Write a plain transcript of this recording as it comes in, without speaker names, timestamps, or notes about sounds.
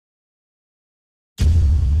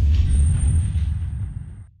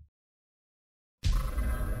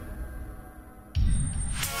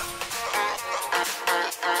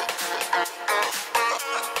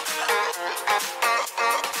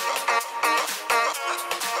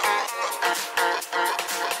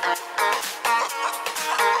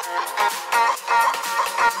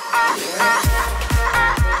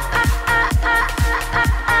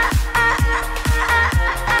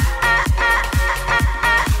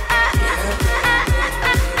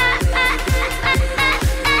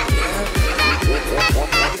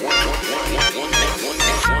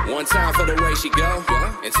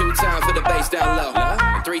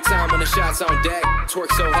Twerk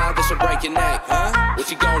so hard that she'll break your neck, huh? What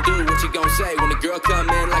you gon' do, what you gon' say when the girl come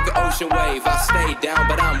in like an ocean wave? I stay down,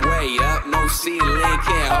 but I'm way up, no ceiling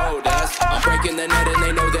can't hold us. I'm breaking the net and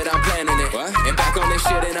they know that I'm planning it. What? And back on this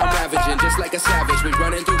shit and I'm ravaging, just like a savage. We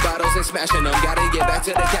running through bottles and smashing them, gotta get back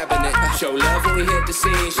to the cabinet. Show love when we hit the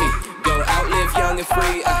scene, she go out, live young and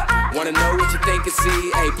free. Wanna know what you think and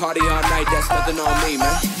see, hey, party all night, that's nothing on me,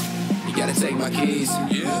 man. You gotta take my keys,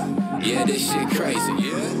 yeah, this shit crazy,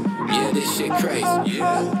 yeah, this shit crazy,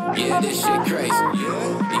 yeah, this shit crazy,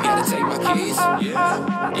 you gotta take my keys,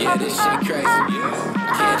 yeah, this shit crazy,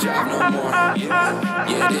 I can't drive no more,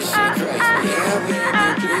 yeah, this shit crazy, yeah,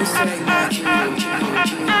 baby, please take my keys,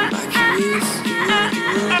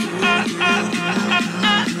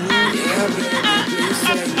 yeah, baby, please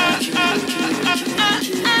take my keys,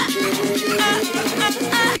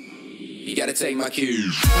 you gotta take my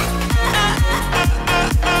keys.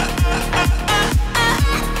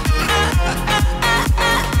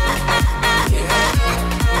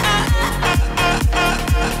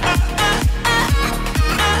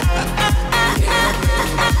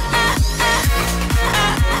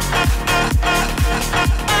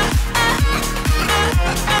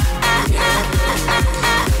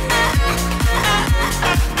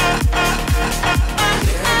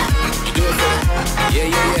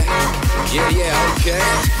 Yeah, okay.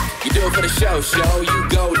 You do it for the show, you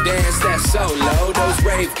go dance that solo. Those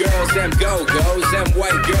rave girls, them go-go's, them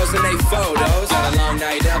white girls and they photos. Got a long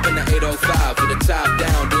night up in the 805 with the top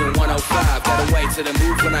down, doing 105. Gotta wait till the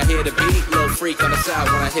move when I hear the beat. Little freak on the side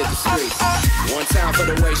when I hit the streets. One time for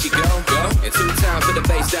the way she go, and two times for the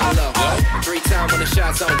bass down low. Three times when the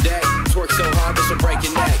shots on deck. Twerk so hard that